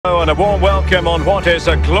And a warm welcome on what is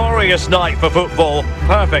a glorious night for football.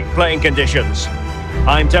 Perfect playing conditions.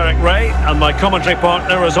 I'm Derek Ray, and my commentary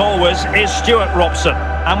partner, as always, is Stuart Robson.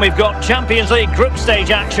 And we've got Champions League group stage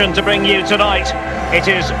action to bring you tonight. It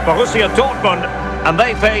is Borussia Dortmund, and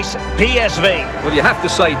they face PSV. Well, you have to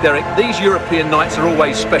say, Derek, these European nights are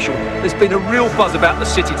always special. There's been a real buzz about the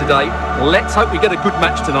city today. Let's hope we get a good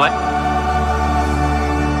match tonight.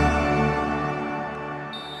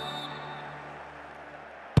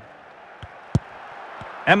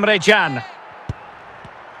 Emre Can.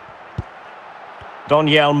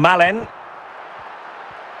 Daniel Malen.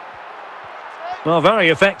 Well, very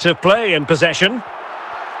effective play in possession.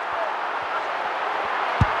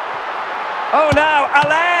 Oh, now,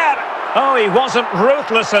 Allaire! Oh, he wasn't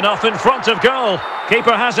ruthless enough in front of goal.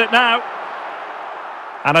 Keeper has it now.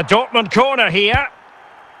 And a Dortmund corner here.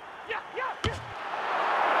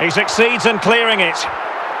 He succeeds in clearing it.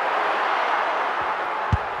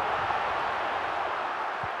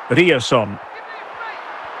 Rioson.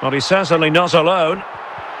 Well, he's certainly not alone.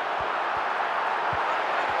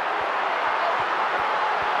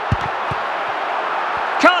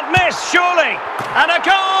 Can't miss, surely. And a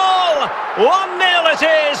goal! 1-0 it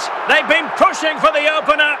is. They've been pushing for the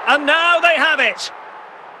opener, and now they have it.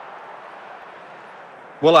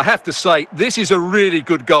 Well, I have to say, this is a really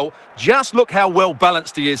good goal. Just look how well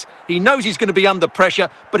balanced he is. He knows he's going to be under pressure,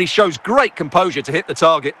 but he shows great composure to hit the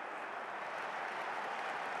target.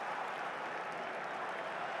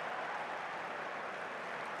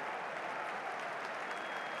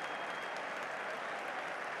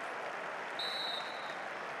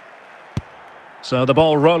 So the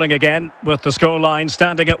ball rolling again with the scoreline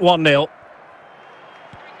standing at 1-0.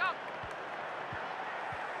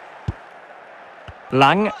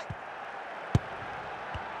 Lang.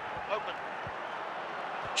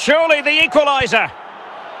 Surely the equaliser.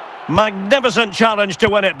 Magnificent challenge to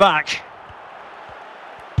win it back.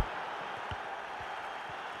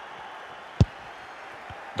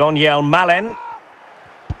 Daniel Malen.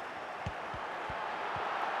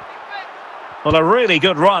 Well, a really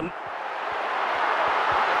good run.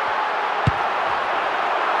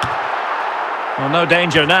 Well, no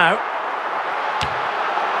danger now.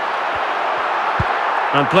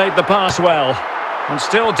 And played the pass well. And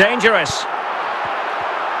still dangerous.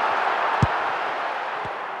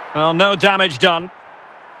 Well, no damage done.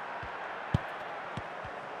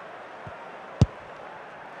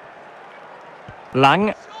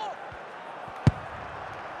 Lang.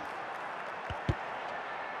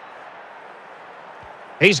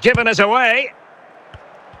 He's given us away.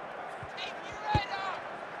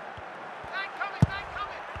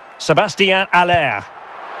 Sébastien Haller.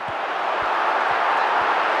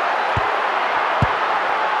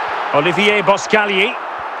 Olivier Boscagli.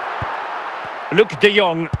 Luc de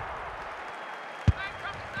Jong.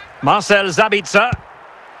 Marcel Sabitzer.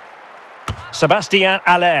 Sébastien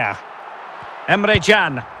Haller. Emre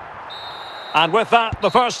Can. And with that,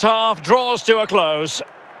 the first half draws to a close.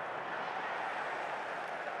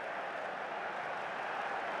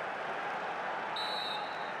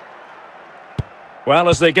 Well,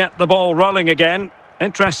 as they get the ball rolling again,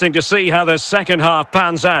 interesting to see how the second half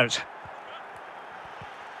pans out.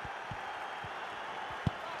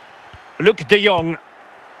 Luc de Jong.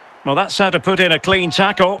 Well, that's how to put in a clean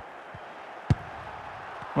tackle.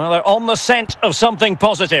 Well, they're on the scent of something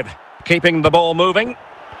positive. Keeping the ball moving.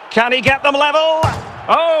 Can he get them level?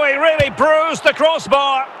 Oh, he really bruised the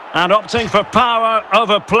crossbar. And opting for power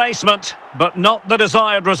over placement, but not the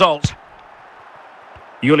desired result.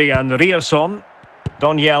 Julian Rioson.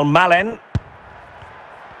 Daniel Malen.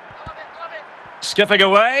 Skipping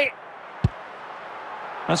away.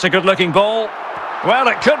 That's a good-looking ball. Well,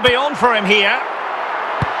 it could be on for him here.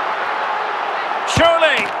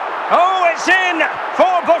 Surely. Oh, it's in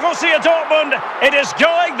for Borussia Dortmund. It is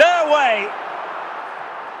going their way.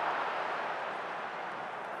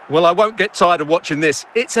 Well, I won't get tired of watching this.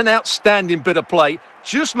 It's an outstanding bit of play.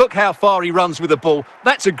 Just look how far he runs with the ball.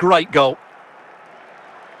 That's a great goal.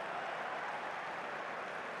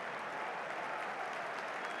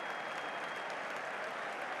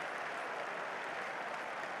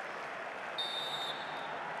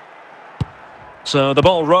 So the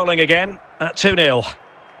ball rolling again at 2-0.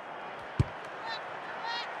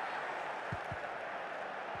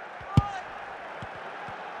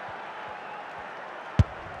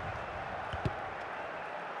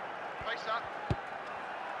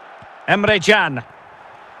 Emre Can.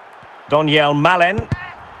 Daniel Malen.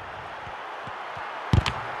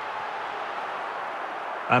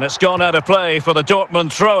 And it's gone out of play for the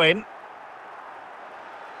Dortmund throw-in.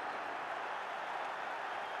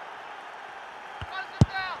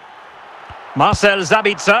 Marcel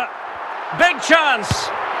Sabitzer. Big chance.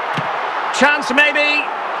 Chance maybe.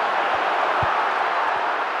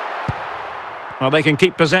 Well, they can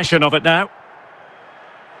keep possession of it now.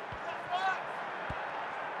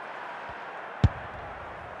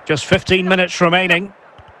 Just 15 minutes remaining.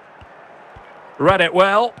 Read it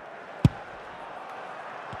well.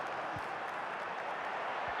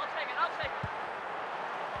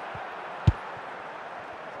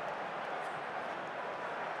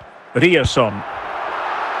 Rierson.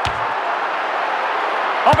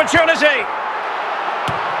 Opportunity.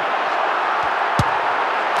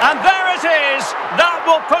 And there it is. That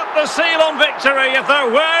will put the seal on victory if there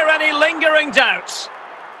were any lingering doubts.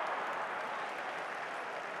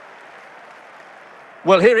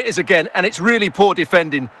 Well, here it is again, and it's really poor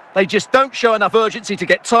defending. They just don't show enough urgency to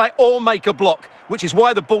get tight or make a block, which is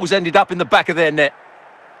why the ball's ended up in the back of their net.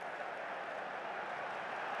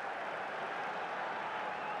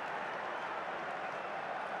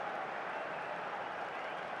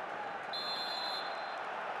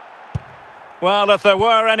 Well, if there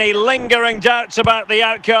were any lingering doubts about the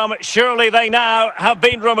outcome, surely they now have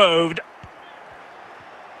been removed.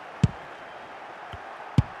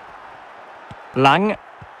 Lang.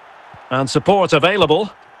 And support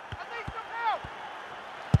available.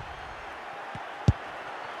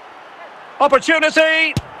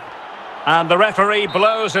 Opportunity! And the referee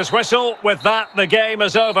blows his whistle. With that, the game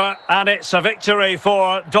is over, and it's a victory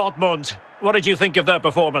for Dortmund. What did you think of their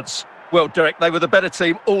performance? Well, Derek, they were the better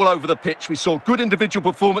team all over the pitch. We saw good individual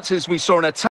performances. We saw an attack.